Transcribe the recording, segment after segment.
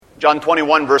John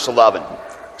 21, verse 11.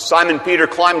 Simon Peter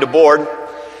climbed aboard,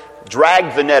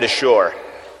 dragged the net ashore.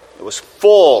 It was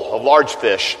full of large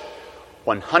fish,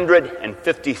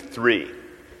 153.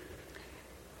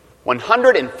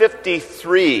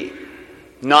 153,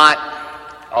 not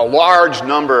a large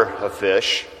number of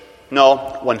fish.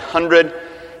 No,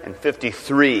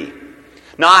 153.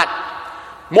 Not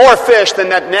more fish than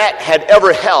that net had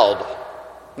ever held.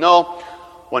 No,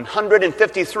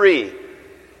 153.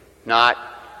 Not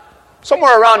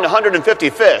somewhere around 150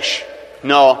 fish.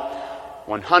 No,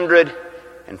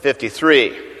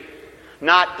 153.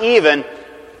 Not even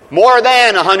more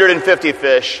than 150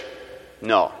 fish.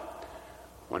 No,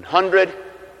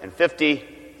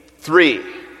 153.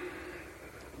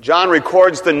 John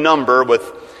records the number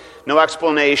with no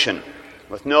explanation,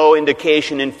 with no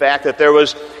indication, in fact, that there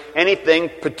was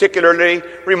anything particularly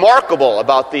remarkable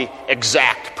about the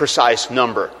exact, precise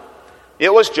number.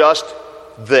 It was just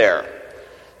there.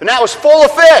 The net was full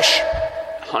of fish,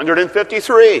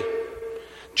 153.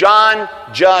 John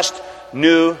just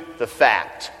knew the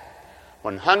fact.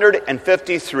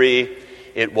 153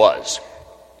 it was.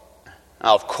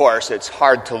 Now, of course, it's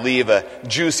hard to leave a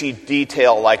juicy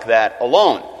detail like that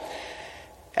alone.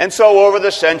 And so over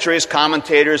the centuries,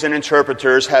 commentators and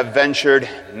interpreters have ventured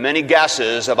many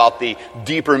guesses about the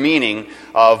deeper meaning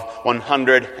of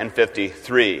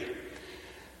 153.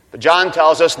 But John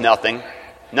tells us nothing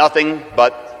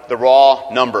but the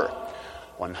raw number,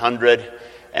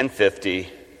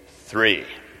 153.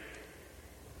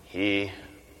 He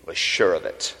was sure of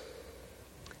it.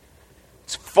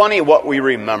 It's funny what we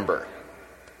remember.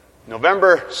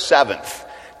 November 7th,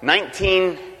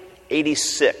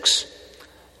 1986.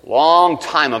 Long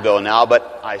time ago now,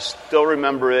 but I still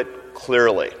remember it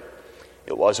clearly.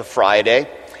 It was a Friday,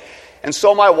 and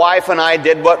so my wife and I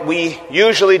did what we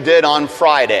usually did on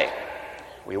Friday.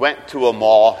 We went to a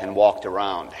mall and walked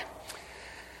around.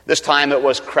 This time it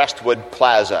was Crestwood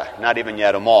Plaza, not even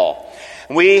yet a mall.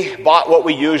 We bought what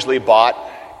we usually bought,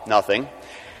 nothing.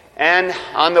 And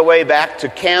on the way back to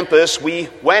campus, we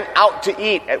went out to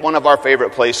eat at one of our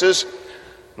favorite places,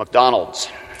 McDonald's.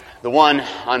 The one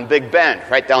on Big Bend,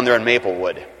 right down there in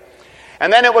Maplewood.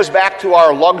 And then it was back to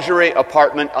our luxury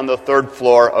apartment on the 3rd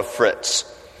floor of Fritz.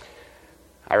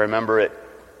 I remember it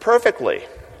perfectly,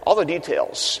 all the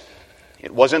details.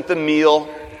 It wasn't the meal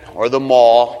or the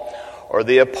mall or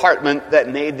the apartment that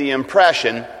made the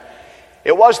impression.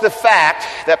 It was the fact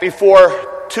that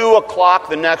before 2 o'clock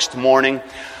the next morning,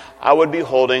 I would be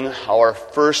holding our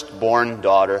firstborn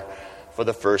daughter for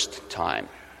the first time.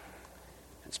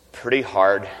 It's pretty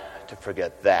hard to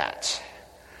forget that.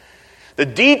 The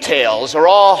details are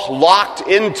all locked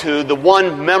into the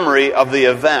one memory of the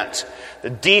event. The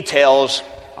details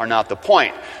are not the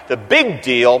point. The big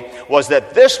deal was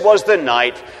that this was the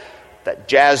night that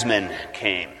Jasmine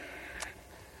came.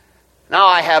 Now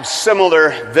I have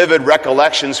similar vivid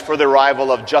recollections for the arrival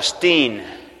of Justine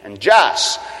and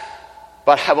Jess,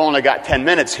 but I've only got 10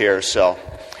 minutes here, so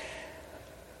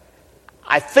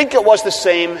I think it was the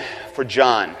same for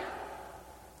John.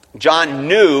 John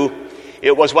knew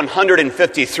it was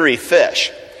 153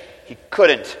 fish. He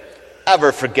couldn't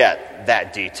ever forget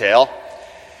that detail.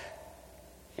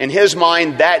 In his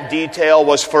mind, that detail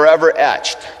was forever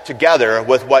etched together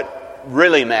with what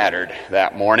really mattered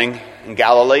that morning in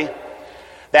Galilee.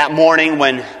 That morning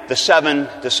when the 7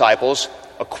 disciples,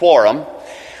 a quorum,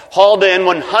 hauled in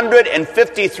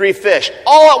 153 fish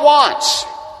all at once.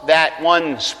 That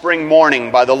one spring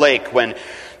morning by the lake when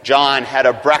John had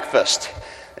a breakfast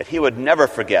that he would never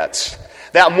forget.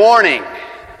 That morning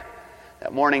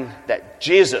that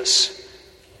Jesus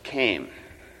came.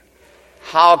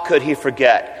 How could he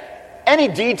forget any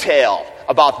detail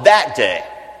about that day?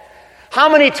 How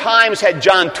many times had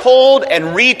John told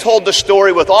and retold the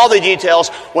story with all the details,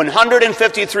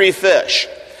 153 fish?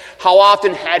 How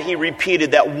often had he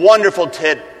repeated that wonderful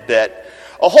tidbit?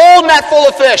 A whole net full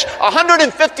of fish,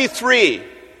 153.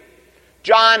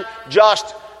 John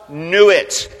just knew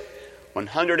it.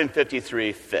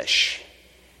 153 fish.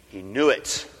 He knew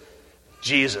it.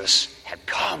 Jesus had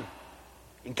come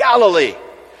in Galilee,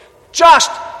 just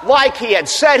like he had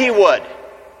said he would.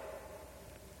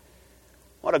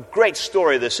 What a great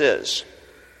story this is.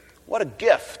 What a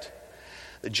gift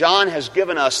that John has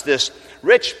given us, this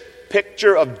rich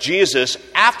picture of Jesus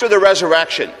after the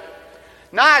resurrection.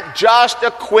 Not just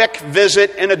a quick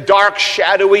visit in a dark,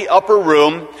 shadowy upper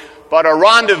room, but a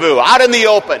rendezvous out in the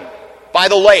open by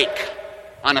the lake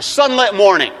on a sunlit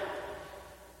morning.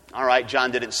 All right, John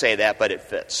didn't say that, but it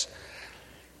fits.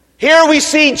 Here we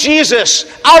see Jesus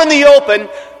out in the open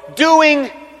doing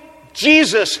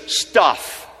Jesus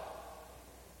stuff.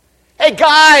 Hey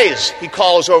guys, he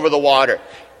calls over the water.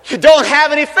 You don't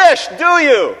have any fish, do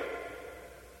you?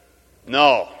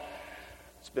 No.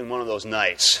 It's been one of those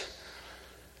nights.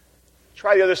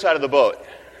 Try the other side of the boat.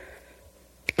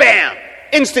 Bam!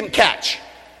 Instant catch.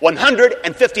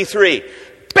 153.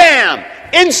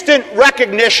 Bam! Instant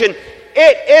recognition.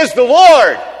 It is the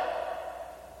Lord.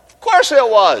 Of course it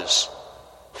was.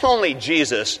 Only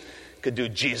Jesus could do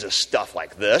Jesus stuff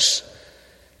like this.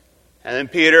 And then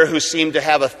Peter, who seemed to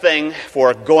have a thing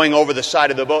for going over the side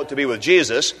of the boat to be with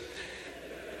Jesus,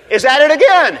 is at it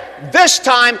again. This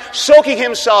time soaking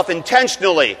himself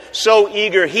intentionally, so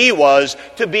eager he was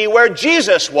to be where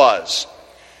Jesus was.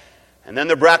 And then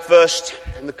the breakfast,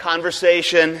 and the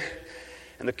conversation,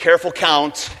 and the careful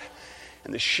count,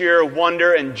 and the sheer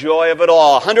wonder and joy of it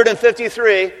all.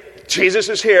 153, Jesus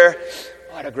is here.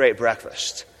 What a great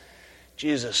breakfast.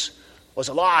 Jesus was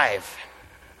alive.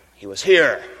 He was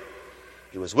here.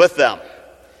 He was with them.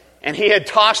 And he had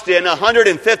tossed in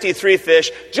 153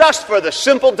 fish just for the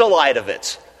simple delight of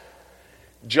it.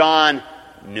 John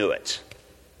knew it.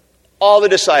 All the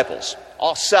disciples,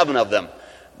 all 7 of them,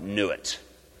 knew it.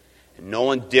 And no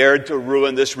one dared to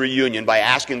ruin this reunion by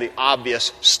asking the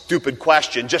obvious, stupid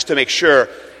question just to make sure,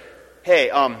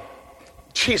 hey,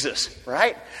 Jesus,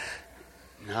 right?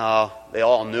 No, they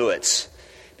all knew it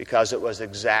because it was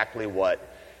exactly what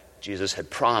Jesus had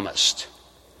promised.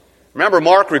 Remember,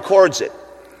 Mark records it.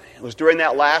 It was during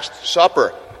that Last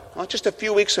Supper, just a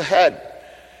few weeks ahead.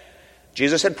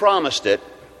 Jesus had promised it,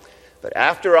 but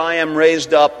after I am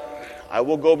raised up, I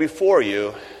will go before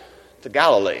you to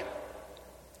Galilee.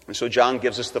 And so John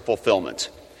gives us the fulfillment.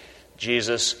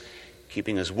 Jesus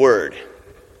keeping his word,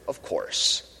 of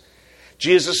course.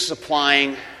 Jesus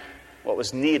supplying what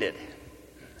was needed,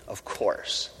 of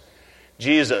course.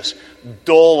 Jesus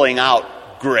doling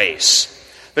out grace.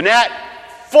 The net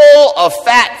full of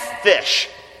fat fish.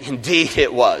 Indeed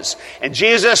it was. And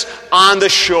Jesus on the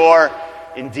shore,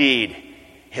 indeed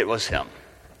it was him.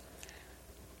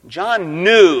 John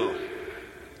knew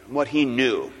what he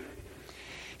knew.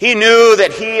 He knew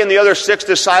that he and the other 6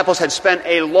 disciples had spent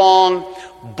a long,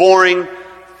 boring,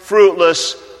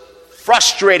 fruitless,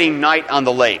 frustrating night on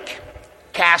the lake.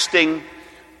 Casting,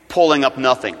 pulling up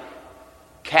nothing.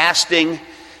 Casting,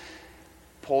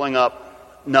 pulling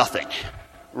up nothing.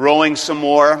 Rowing some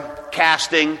more,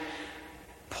 casting,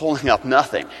 pulling up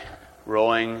nothing.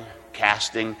 Rowing,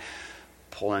 casting,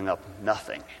 pulling up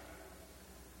nothing.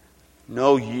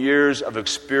 No years of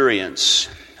experience,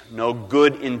 no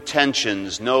good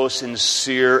intentions, no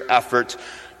sincere effort,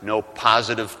 no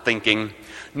positive thinking,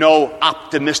 no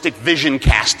optimistic vision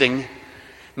casting,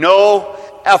 no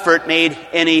effort made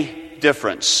any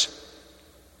difference.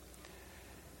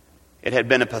 It had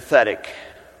been a pathetic,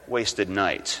 wasted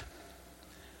night.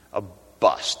 A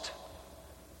bust.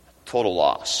 A total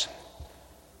loss.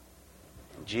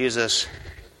 Jesus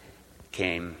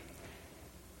came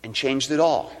and changed it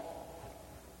all.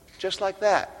 Just like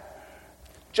that.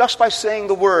 Just by saying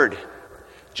the word.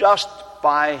 Just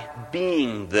by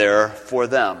being there for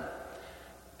them.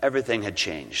 Everything had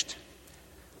changed.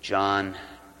 John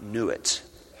knew it.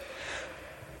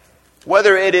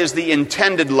 Whether it is the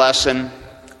intended lesson,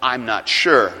 I'm not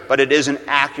sure, but it is an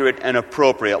accurate and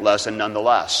appropriate lesson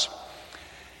nonetheless.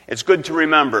 It's good to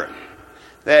remember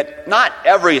that not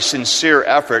every sincere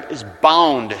effort is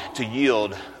bound to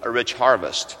yield a rich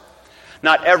harvest.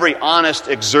 Not every honest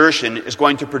exertion is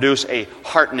going to produce a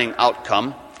heartening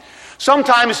outcome.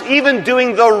 Sometimes even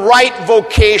doing the right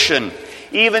vocation,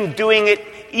 even doing it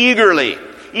eagerly,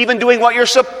 even doing what you're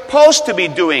supposed to be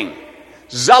doing,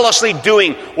 zealously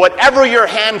doing whatever your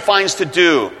hand finds to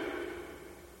do,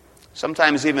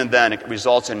 sometimes even then it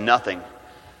results in nothing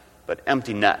but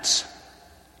empty nets,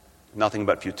 nothing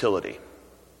but futility.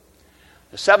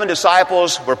 The 7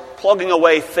 disciples were plugging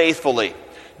away faithfully,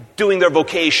 doing their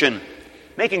vocation,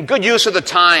 making good use of the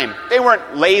time. They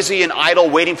weren't lazy and idle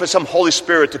waiting for some Holy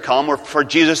Spirit to come or for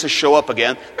Jesus to show up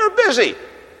again. They were busy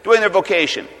doing their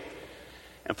vocation.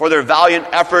 And for their valiant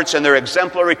efforts and their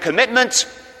exemplary commitment,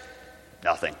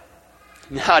 nothing.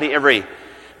 Not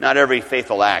every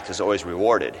faithful act is always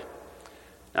rewarded.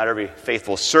 Not every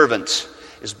faithful servant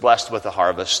is blessed with a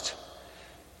harvest.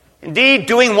 Indeed,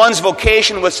 doing one's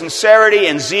vocation with sincerity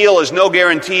and zeal is no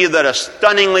guarantee that a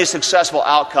stunningly successful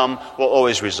outcome will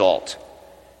always result.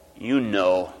 You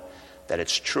know that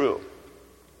it's true.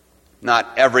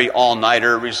 Not every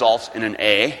all-nighter results in an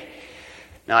A.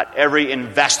 Not every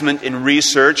investment in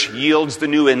research yields the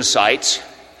new insights.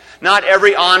 Not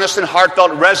every honest and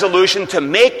heartfelt resolution to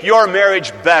make your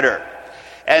marriage better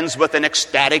ends with an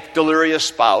ecstatic, delirious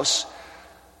spouse.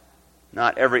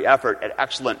 Not every effort at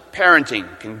excellent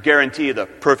parenting can guarantee the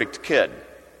perfect kid.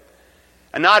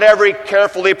 And not every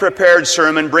carefully prepared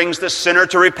sermon brings the sinner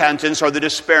to repentance or the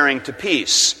despairing to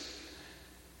peace.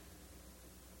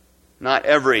 Not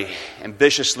every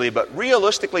ambitiously but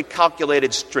realistically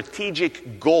calculated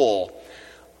strategic goal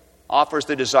offers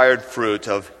the desired fruit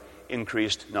of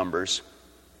increased numbers.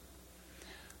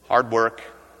 Hard work,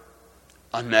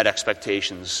 unmet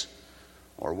expectations,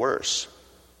 or worse.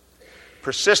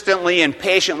 Persistently and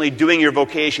patiently doing your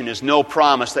vocation is no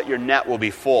promise that your net will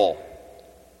be full.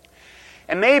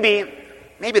 And maybe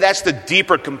that's the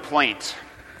deeper complaint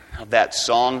of that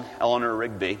song, Eleanor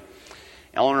Rigby.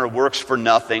 Eleanor works for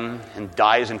nothing and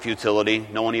dies in futility.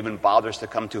 No one even bothers to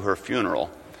come to her funeral.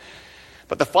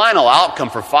 But the final outcome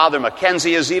for Father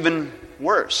Mackenzie is even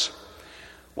worse.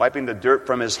 Wiping the dirt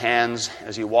from his hands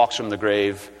as he walks from the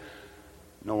grave,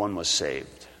 no one was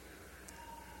saved.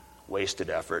 Wasted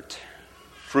effort,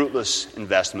 fruitless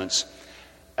investments,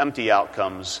 empty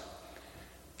outcomes,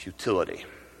 futility.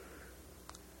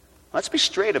 Let's be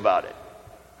straight about it.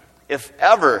 If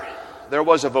ever there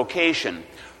was a vocation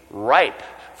ripe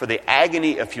for the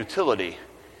agony of futility,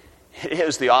 it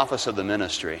is the office of the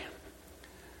ministry.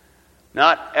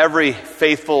 Not every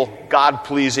faithful,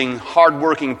 God-pleasing,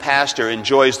 hard-working pastor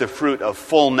enjoys the fruit of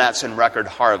full nets and record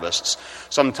harvests.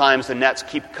 Sometimes the nets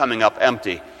keep coming up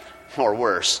empty, or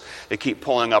worse, they keep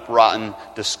pulling up rotten,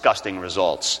 disgusting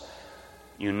results.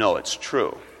 You know it's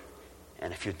true,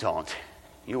 and if you don't,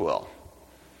 you will.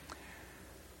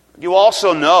 You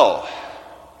also know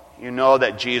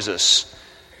that Jesus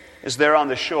is there on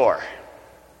the shore,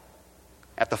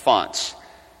 at the fonts,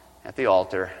 at the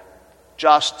altar,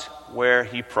 just where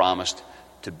he promised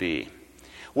to be.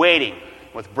 Waiting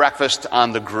with breakfast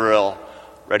on the grill,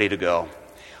 ready to go.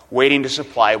 Waiting to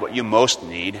supply what you most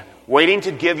need. Waiting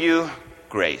to give you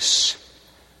grace.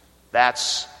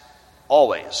 That's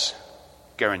always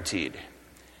guaranteed.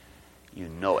 You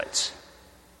know it.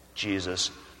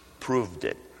 Jesus proved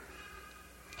it.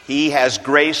 He has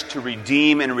grace to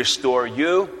redeem and restore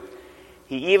you.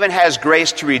 He even has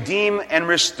grace to redeem and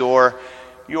restore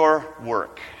your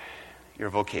work, your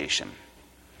vocation.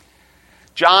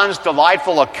 John's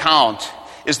delightful account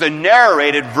is the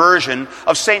narrated version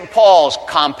of St. Paul's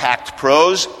compact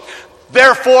prose.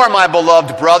 Therefore, my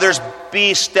beloved brothers,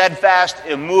 be steadfast,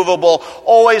 immovable,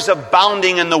 always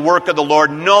abounding in the work of the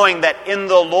Lord, knowing that in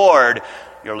the Lord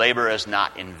your labor is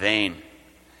not in vain.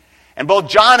 And both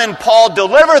John and Paul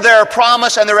deliver their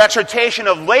promise and their exhortation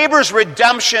of labor's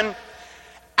redemption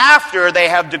after they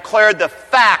have declared the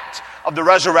fact of the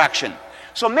resurrection.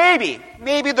 So maybe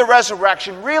the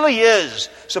resurrection really is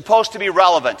supposed to be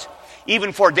relevant,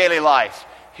 even for daily life,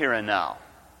 here and now.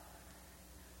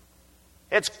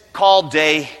 It's called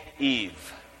Day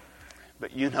Eve,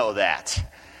 but you know that.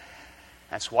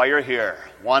 That's why you're here.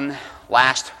 One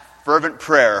last fervent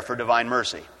prayer for divine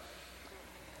mercy.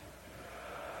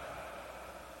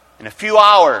 In a few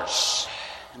hours,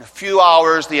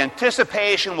 the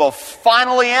anticipation will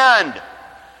finally end.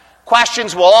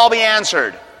 Questions will all be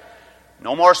answered.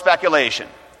 No more speculation.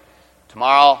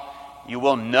 Tomorrow, you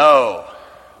will know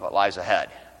what lies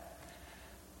ahead.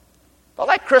 But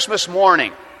like Christmas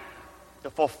morning,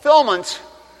 the fulfillment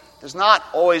does not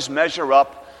always measure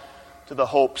up to the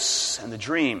hopes and the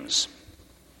dreams.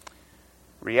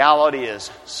 Reality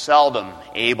is seldom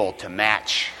able to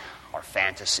match our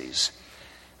fantasies.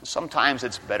 Sometimes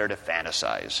it's better to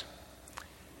fantasize.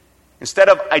 Instead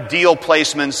of ideal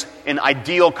placements in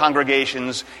ideal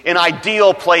congregations, in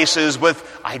ideal places with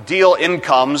ideal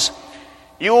incomes,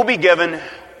 you will be given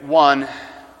one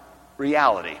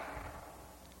reality.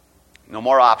 No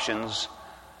more options,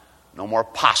 no more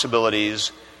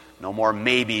possibilities, no more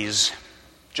maybes.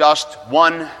 Just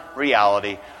one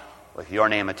reality with your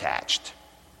name attached.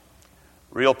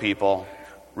 Real people,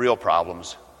 real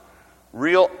problems,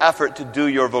 real effort to do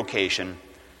your vocation,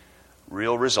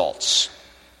 real results.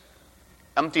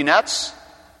 Empty nets?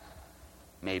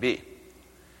 Maybe.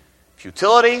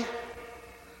 Futility?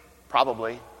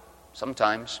 Probably.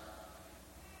 Sometimes.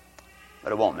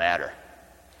 But it won't matter.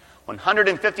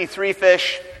 153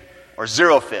 fish or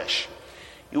 0 fish,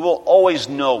 you will always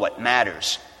know what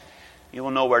matters. You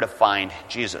will know where to find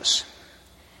Jesus.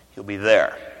 He'll be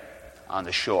there on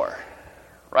the shore,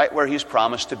 right where he's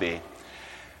promised to be,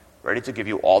 ready to give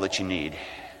you all that you need,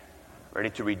 ready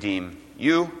to redeem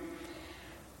you,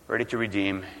 ready to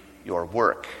redeem your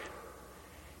work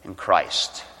in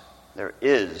Christ. There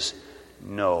is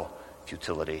no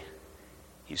futility.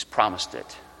 He's promised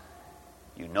it.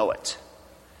 You know it.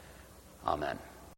 Amen.